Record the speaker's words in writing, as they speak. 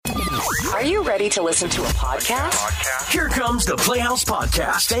Are you ready to listen to a podcast? Here comes the Playhouse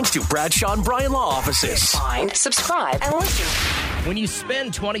Podcast, thanks to Bradshaw and Bryan Law Offices. Find, subscribe, and listen. When you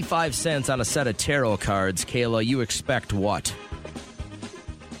spend 25 cents on a set of tarot cards, Kayla, you expect what?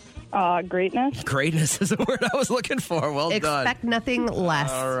 Greatness. Greatness is the word I was looking for. Well done. Expect nothing less.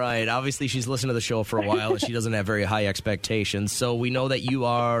 All right. Obviously, she's listened to the show for a while, and she doesn't have very high expectations. So we know that you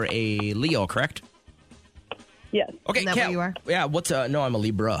are a Leo, correct? Yes. Okay, Isn't that Kat, what you are? Yeah, no, I'm a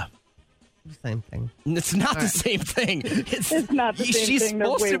Libra. Same thing. It's not the same thing. It's not the same She's thing. They're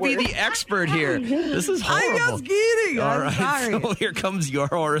supposed way to be worse. the expert here. This is horrible. I'm just kidding. All I'm right, sorry. so here comes your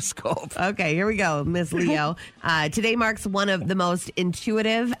horoscope. Okay, here we go, Miss Leo. Today marks one of the most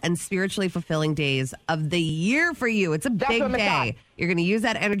intuitive and spiritually fulfilling days of the year for you. It's a big day. You're going to use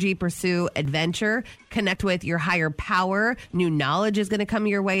that energy, pursue adventure, connect with your higher power. New knowledge is going to come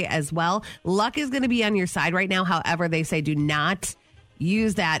your way as well. Luck is going to be on your side right now. However, they say do not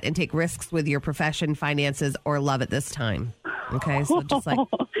use that and take risks with your profession, finances, or love at this time. Okay, so just like,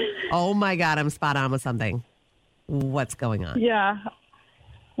 oh my God, I'm spot on with something. What's going on? Yeah.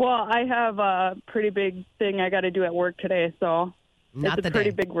 Well, I have a pretty big thing I got to do at work today, so Not it's the a pretty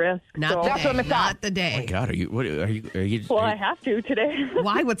day. big risk. Not so. the day. Not the Oh day. my God, are you? Well, I have to today.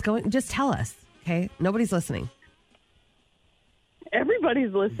 Why? What's going? Just tell us. Okay, nobody's listening.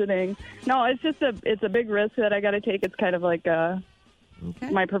 Everybody's listening. No, it's just it's a big risk that I got to take. It's kind of like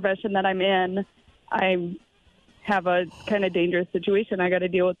my profession that I'm in. I have a kind of dangerous situation I got to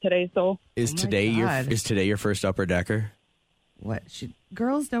deal with today. So Is today your first upper decker? What?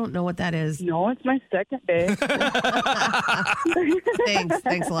 Girls don't know what that is. no, it's my second day.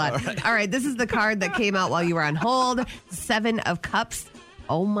 Thanks a lot. All right, this is the card that came out while you were on hold. 7 of Cups.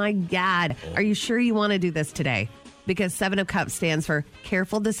 Oh my God. Are you sure you want to do this today? Because 7 of Cups stands for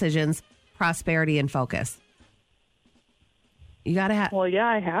careful decisions, prosperity, and focus. You got to have... Well, yeah,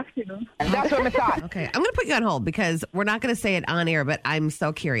 I have to. That's what I thought. Okay, I'm going to put you on hold because we're not going to say it on air, but I'm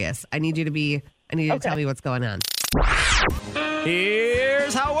so curious. I need you to tell me what's going on.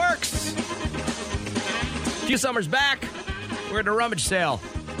 Here's how it works. A few summers back, we're at a rummage sale.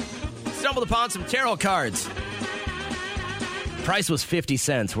 Stumbled upon some tarot cards. Price was 50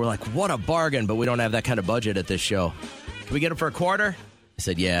 cents. We're like, what a bargain, but we don't have that kind of budget at this show. Can we get them for a quarter? I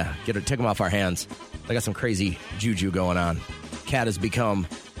said, yeah, take them off our hands. I got some crazy juju going on. Kat has become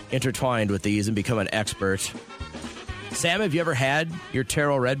intertwined with these and become an expert. Sam, have you ever had your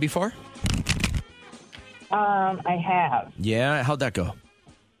tarot read before? I have. Yeah? How'd that go?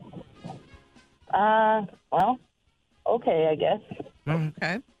 Well, okay, I guess.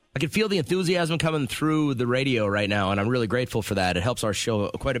 Okay. I can feel the enthusiasm coming through the radio right now, and I'm really grateful for that. It helps our show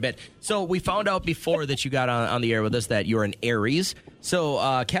quite a bit. So we found out before that you got on the air with us that you're an Aries. So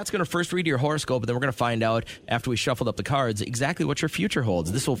Kat's going to first read your horoscope, and then we're going to find out, after we shuffled up the cards, exactly what your future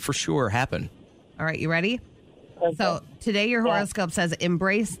holds. This will for sure happen. All right, you ready? Okay. So today your horoscope says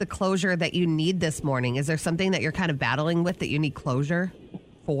embrace the closure that you need this morning. Is there something that you're kind of battling with that you need closure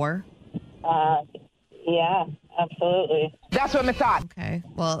for? Yeah, absolutely. That's what I thought. Okay.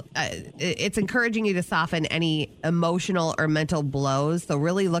 Well, it's encouraging you to soften any emotional or mental blows. So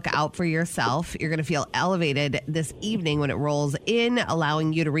really look out for yourself. You're going to feel elevated this evening when it rolls in,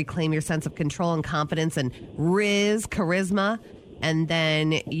 allowing you to reclaim your sense of control and confidence and charisma. And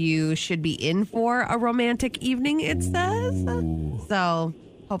then you should be in for a romantic evening, it says. So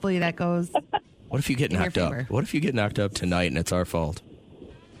hopefully that goes. What if you get knocked up? What if you get knocked up tonight and it's our fault?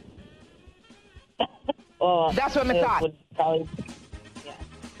 Well, that's what I thought. Probably, yeah.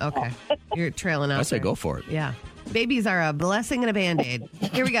 Okay. You're trailing out. I say there. go for it. Yeah. Babies are a blessing and a Band-Aid.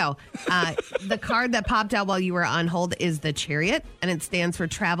 Here we go. The card that popped out while you were on hold is the Chariot, and it stands for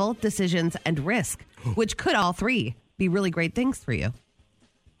travel, decisions, and risk, which could all three be really great things for you.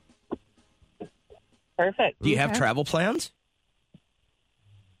 Perfect. Do you have travel plans?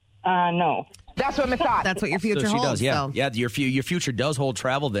 No. That's what I thought. That's what your future So she holds. does, yeah. So. Yeah, your future does hold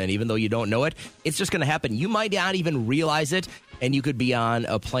travel then, even though you don't know it. It's just going to happen. You might not even realize it, and you could be on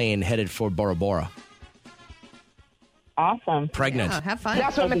a plane headed for Bora Bora. Awesome. Pregnant. Yeah, have fun.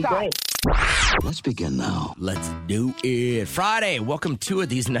 That's what I thought. Let's begin now. Let's do it. Friday, welcome to it.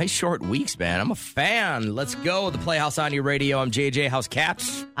 These nice short weeks, man. I'm a fan. Let's go. The Playhouse on your radio. I'm JJ. How's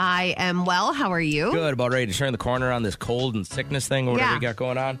Cats? I am well. How are you? Good. About ready to turn the corner on this cold and sickness thing or whatever you got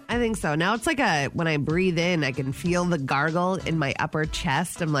going on? I think so. Now it's like when I breathe in, I can feel the gargle in my upper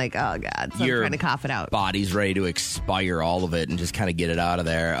chest. I'm like, oh, God. So I'm trying to cough it out. Body's ready to expire all of it and just kind of get it out of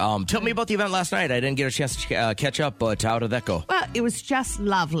there. Tell me about the event last night. I didn't get a chance to catch up, but how did that go? Well, it was just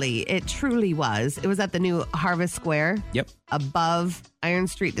lovely. It truly was. It was at the new Harvest Square. Yep. Above Iron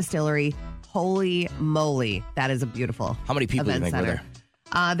Street Distillery. Holy moly. That is a beautiful How many people do you event think were center.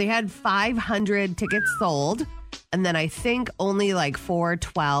 They had 500 tickets sold, and then I think only like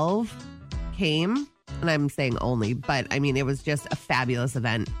 412 came. And I'm saying only, but I mean, it was just a fabulous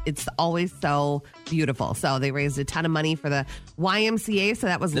event. It's always so beautiful. So they raised a ton of money for the YMCA, so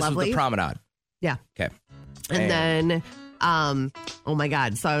that was lovely. This was the promenade. Yeah. Okay. And then, oh my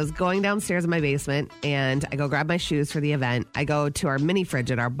God. So I was going downstairs in my basement, and I go grab my shoes for the event. I go to our mini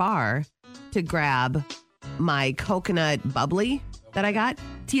fridge at our bar to grab my coconut bubbly that I got,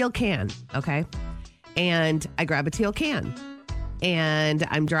 teal can, okay? And I grab a teal can, and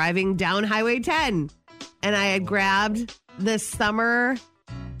I'm driving down Highway 10, and I had grabbed this summer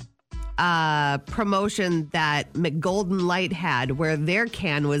promotion that McGolden Light had where their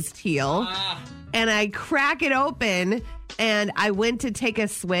can was teal. And I crack it open, and I went to take a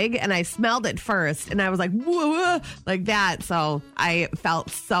swig, and I smelled it first, and I was like, whoa, like that. So I felt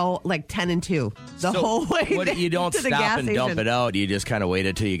so like 10 and 2 the whole way. You don't to the stop gas and station. dump it out. You just kind of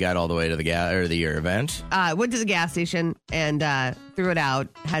waited till you got all the way to the your event. Went to the gas station and threw it out.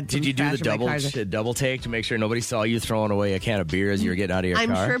 Did you do the double take to make sure nobody saw you throwing away a can of beer as you were getting out of your car?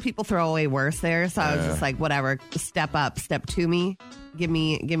 I'm sure people throw away worse there, so I was just like, whatever, step up, step to me. Give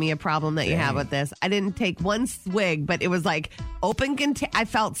me a problem that you have with this. I didn't take one swig, but it was like open I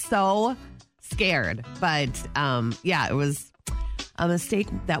felt so scared. But it was a mistake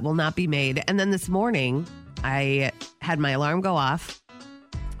that will not be made. And then this morning, I had my alarm go off,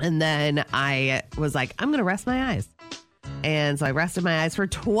 and then I was like, I'm going to rest my eyes. And so I rested my eyes for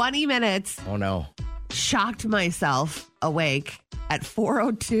 20 minutes. Oh, no. Shocked myself awake at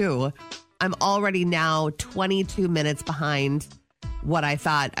 4:02. I'm already now 22 minutes behind what I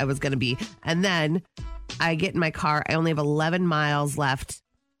thought I was going to be. And then I get in my car. I only have 11 miles left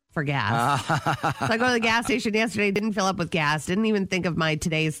for gas. So I go to the gas station yesterday, didn't fill up with gas, didn't even think of my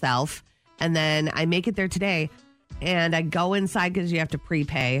today's self. And then I make it there today, and I go inside because you have to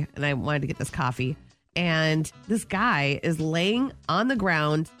prepay, and I wanted to get this coffee. And this guy is laying on the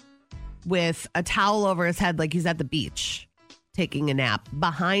ground with a towel over his head like he's at the beach taking a nap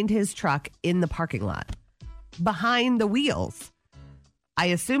behind his truck in the parking lot, behind the wheels. I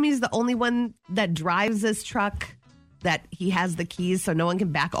assume he's the only one that drives this truck, that he has the keys so no one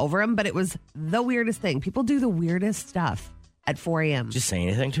can back over him. But it was the weirdest thing. People do the weirdest stuff at 4 a.m. Did you say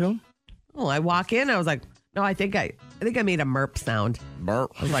anything to him? Oh, I walk in. I was like, no, I think I made a merp sound. Merp.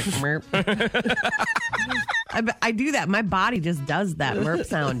 I was like, merp. I do that. My body just does that merp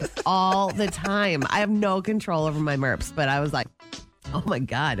sound all the time. I have no control over my merps, but I was like, oh my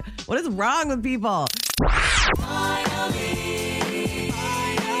God, what is wrong with people?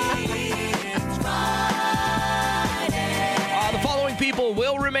 People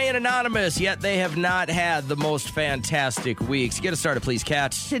will remain anonymous, yet they have not had the most fantastic weeks. Get us started, please,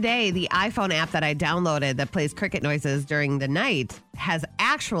 Kat. Today, the iPhone app that I downloaded that plays cricket noises during the night has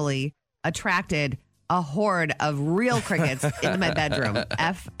actually attracted a horde of real crickets into my bedroom.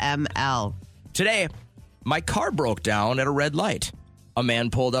 FML. Today, my car broke down at a red light. A man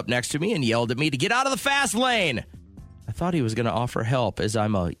pulled up next to me and yelled at me to get out of the fast lane. I thought he was going to offer help as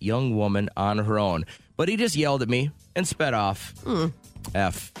I'm a young woman on her own, but he just yelled at me and sped off.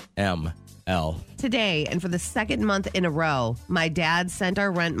 FML. Today, and for the second month in a row, my dad sent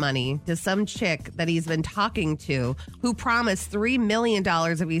our rent money to some chick that he's been talking to who promised $3 million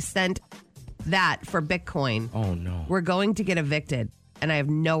if he sent that for Bitcoin. Oh, no. We're going to get evicted, and I have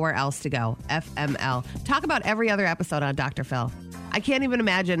nowhere else to go. FML. Talk about every other episode on Dr. Phil. I can't even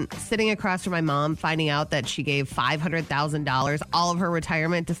imagine sitting across from my mom, finding out that she gave $500,000, all of her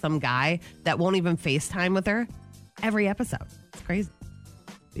retirement, to some guy that won't even FaceTime with her. Every episode. It's crazy.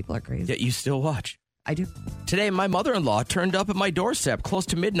 People are crazy. Yet you still watch. I do. Today, my mother-in-law turned up at my doorstep close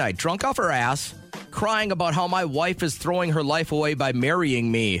to midnight, drunk off her ass, crying about how my wife is throwing her life away by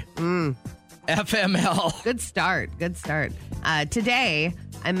marrying me. FML. Good start. Good start. Today,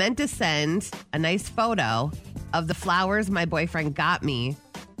 I meant to send a nice photo of the flowers my boyfriend got me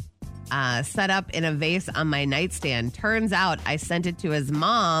set up in a vase on my nightstand. Turns out I sent it to his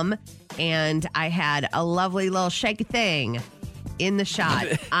mom, and I had a lovely little shaky thing in the shot.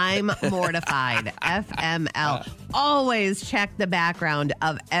 I'm mortified. FML. Always check the background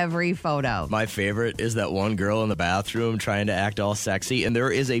of every photo. My favorite is that one girl in the bathroom trying to act all sexy, and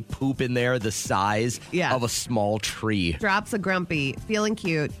there is a poop in there the size of a small tree. Drops a grumpy. Feeling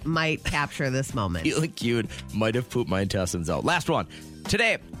cute might capture this moment. Feeling cute might have pooped my intestines out. Last one.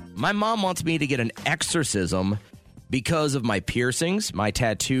 Today, my mom wants me to get an exorcism because of my piercings, my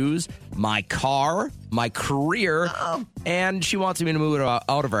tattoos, my car, my career, and she wants me to move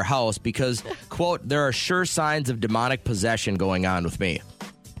out of her house because, quote, there are sure signs of demonic possession going on with me.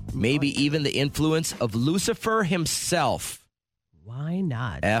 Maybe even the influence of Lucifer himself. Why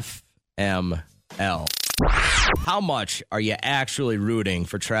not? FML. How much are you actually rooting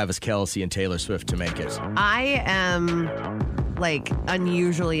for Travis Kelce and Taylor Swift to make it? I am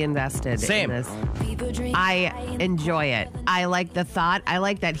unusually invested in this. I enjoy it. I like the thought. I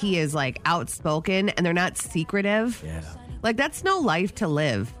like that he is outspoken and they're not secretive. Yeah. That's no life to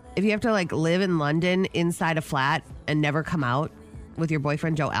live. If you have to live in London inside a flat and never come out with your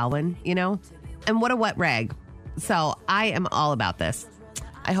boyfriend Joe Alwyn, and what a wet rag. So I am all about this.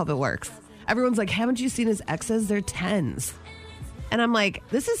 I hope it works. Everyone's like, haven't you seen his exes? They're 10s. And I'm like,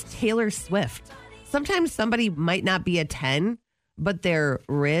 this is Taylor Swift. Sometimes somebody might not be a 10, but their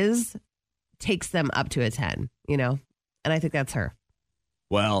Riz takes them up to a 10, And I think that's her.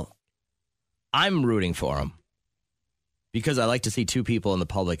 Well, I'm rooting for him because I like to see two people in the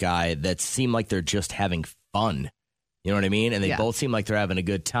public eye that seem like they're just having fun. You know what I mean? And they both seem like they're having a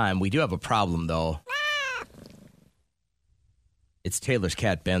good time. We do have a problem, though. It's Taylor's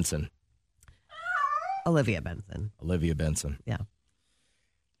cat, Benson. Olivia Benson. Yeah.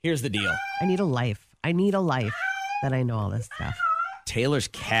 Here's the deal. I need a life that I know all this stuff. Taylor's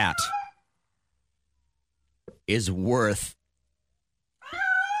cat is worth...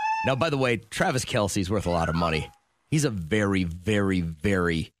 Now, by the way, Travis Kelce's worth a lot of money. He's a very, very,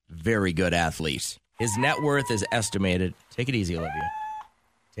 very, very good athlete. His net worth is estimated... Take it easy, Olivia.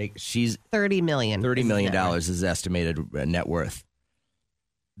 She's $30 million. $30 million is estimated net worth.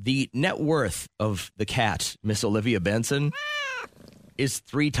 The net worth of the cat, Miss Olivia Benson, is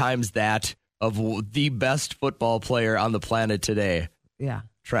 3 times that of the best football player on the planet today. Yeah.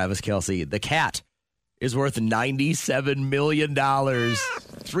 Travis Kelce. The cat is worth $97 million.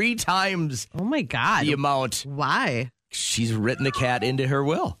 3 times oh my God. the amount. Why? She's written the cat into her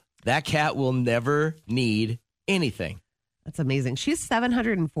will. That cat will never need anything. That's amazing. She's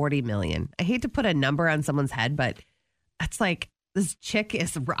 $740 million. I hate to put a number on someone's head, but that's this chick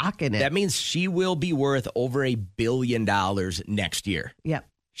is rocking it. That means she will be worth over $1 billion next year. Yep.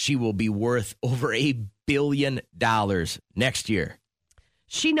 She will be worth over $1 billion next year.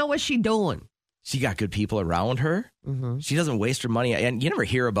 She know what she doing. She got good people around her. Mm-hmm. She doesn't waste her money. And you never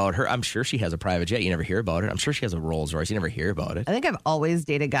hear about her. I'm sure she has a private jet. You never hear about it. I'm sure she has a Rolls Royce. You never hear about it. I think I've always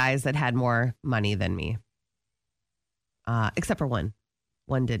dated guys that had more money than me. Except for one.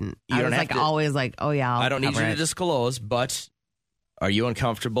 One didn't. I was always oh yeah. I don't need you to disclose, but are you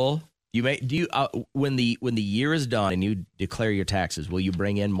uncomfortable? When the year is done and you declare your taxes, will you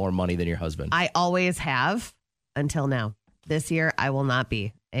bring in more money than your husband? I always have until now. This year I will not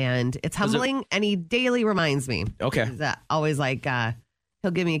be, and it's humbling. And he daily reminds me. Okay. He's always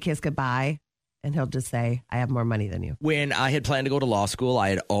he'll give me a kiss goodbye, and he'll just say, "I have more money than you." When I had planned to go to law school, I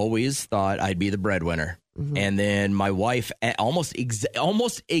had always thought I'd be the breadwinner. Mm-hmm. And then my wife, almost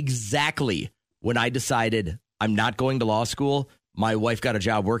exactly when I decided I'm not going to law school, my wife got a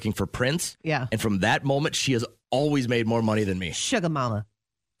job working for Prince. Yeah. And from that moment, she has always made more money than me. Sugar mama.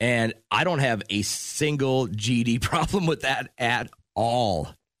 And I don't have a single GD problem with that at all.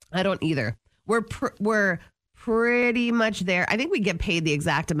 I don't either. We're pretty much there. I think we get paid the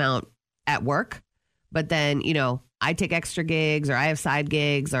exact amount at work, but then, I take extra gigs or I have side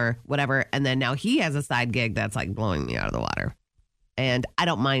gigs or whatever. And then now he has a side gig that's blowing me out of the water. And I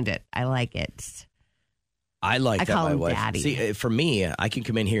don't mind it. I like it. I like that, my wife. Daddy. See, for me, I can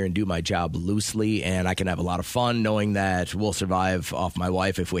come in here and do my job loosely, and I can have a lot of fun knowing that we'll survive off my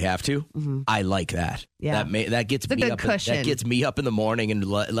wife if we have to. Mm-hmm. I like that. Yeah, that gets me up. That gets me up in the morning and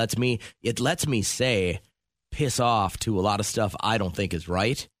lets me say piss off to a lot of stuff I don't think is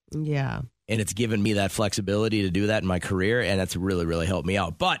right. Yeah, and it's given me that flexibility to do that in my career, and that's really, really helped me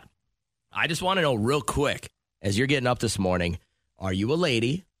out. But I just want to know real quick, as you're getting up this morning, are you a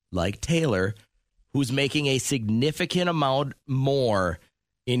lady like Taylor who's making a significant amount more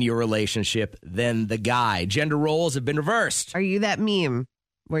in your relationship than the guy? Gender roles have been reversed. Are you that meme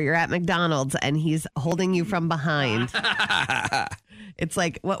where you're at McDonald's and he's holding you from behind? It's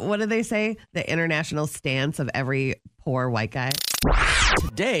what do they say? The international stance of every poor white guy.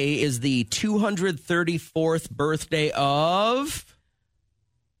 Today is the 234th birthday of...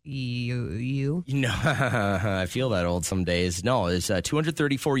 You? No, I feel that old some days. No, it's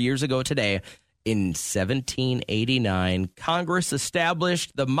 234 years ago today. In 1789, Congress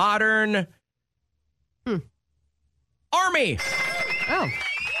established the modern Army. Oh.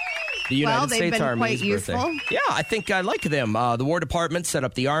 The United States Army quite is useful. Birthday. Yeah, I think I like them. The War Department set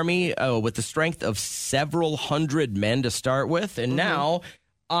up the Army with the strength of several hundred men to start with. And now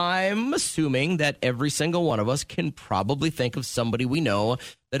I'm assuming that every single one of us can probably think of somebody we know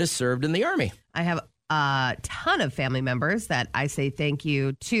that has served in the Army. I have a ton of family members that I say thank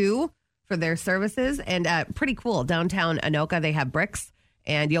you to for their services. And pretty cool. Downtown Anoka, they have bricks,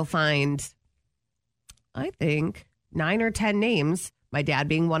 and you'll find, I think, 9 or 10 names. My dad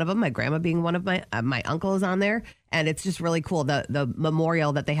being one of them, my grandma being one of my uncle is on there. And it's just really cool. The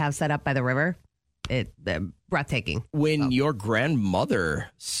memorial that they have set up by the river, they're breathtaking. When your grandmother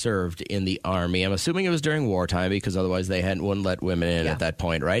served in the Army, I'm assuming it was during wartime because otherwise they wouldn't let women in at that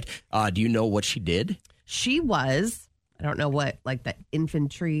point, right? Do you know what she did? She was, I don't know what, like the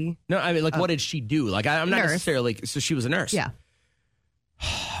infantry. No, I mean, like, what did she do? Like, I'm not nurse. necessarily, so she was a nurse. Yeah.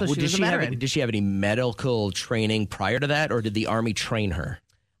 So she was a veteran. Did she have any medical training prior to that, or did the Army train her?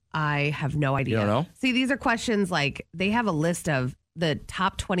 I have no idea. You don't know? See, these are questions like they have a list of the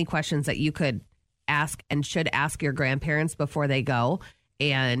top 20 questions that you could ask and should ask your grandparents before they go.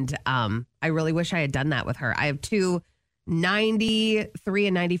 And I really wish I had done that with her. I have 2 93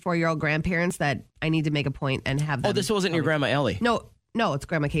 and 94-year-old grandparents that I need to make a point and have them. Oh, this wasn't your Grandma Ellie? No, it's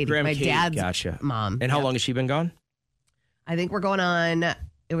Grandma Katie. Grandma my Katie, dad's gotcha. mom. And how long has she been gone? I think we're going on,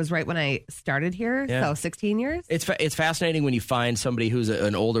 it was right when I started here, so 16 years. It's fascinating when you find somebody who's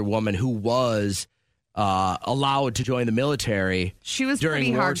an older woman who was allowed to join the military. She was during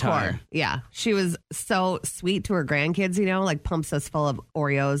pretty wartime. hardcore. Yeah. She was so sweet to her grandkids, like pumps us full of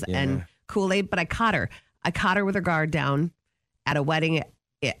Oreos and Kool-Aid. But I caught her with her guard down at a wedding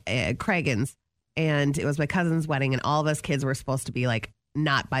at Cragen's. And it was my cousin's wedding, and all of us kids were supposed to be like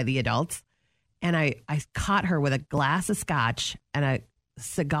not by the adults. And I caught her with a glass of scotch and a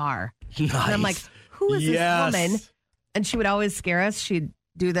cigar. Nice. And I'm like, who is this woman? And she would always scare us. She'd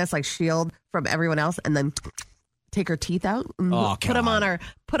do this like shield from everyone else and then take her teeth out and put them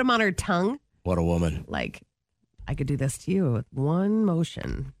on her tongue. What a woman. Like, I could do this to you with one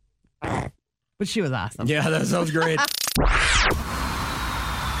motion. But she was awesome. Yeah, that sounds great.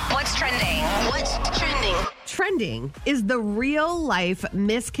 What's trending? Trending is the real life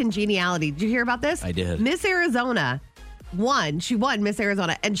Miss Congeniality. Did you hear about this? I did. Miss Arizona won. She won Miss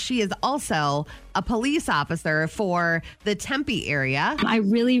Arizona, and she is also a police officer for the Tempe area. I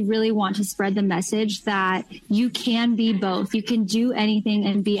really, really want to spread the message that you can be both. You can do anything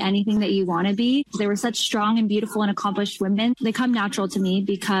and be anything that you want to be. They were such strong and beautiful and accomplished women. They come natural to me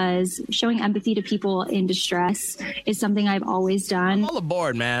because showing empathy to people in distress is something I've always done. I'm all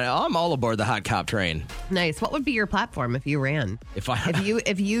aboard, man. I'm all aboard the hot cop train. Nice. What would be your platform if you ran?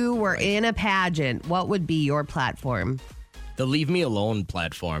 If you were in a pageant, what would be your platform? The leave me alone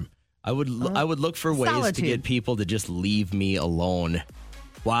platform. I would look for ways to get people to just leave me alone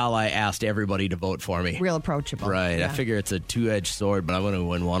while I asked everybody to vote for me. Real approachable. Right. Yeah. I figure it's a two-edged sword, but I'm going to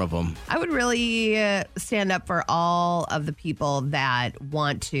win one of them. I would really stand up for all of the people that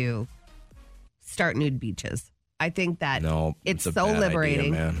want to start nude beaches. I think that it's so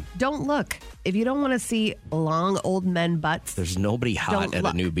liberating. Idea, man. Don't look. If you don't want to see long old men butts. There's nobody hot at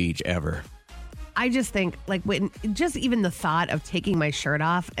a nude beach ever. I just think, like, just even the thought of taking my shirt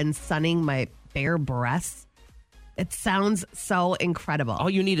off and sunning my bare breasts, it sounds so incredible. All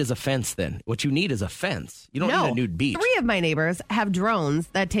you need is a fence, then. What you need is a fence. You don't need a nude beach. 3 of my neighbors have drones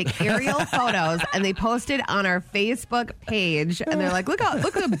that take aerial photos, and they post it on our Facebook page. And they're like, look at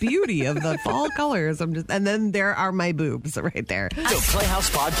the beauty of the fall colors. And then there are my boobs right there. The Playhouse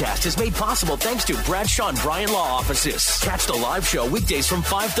Podcast is made possible thanks to Bradshaw and Bryan Law Offices. Catch the live show weekdays from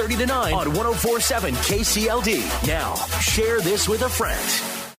 5:30 to 9 on 104.7 KCLD. Now, share this with a friend.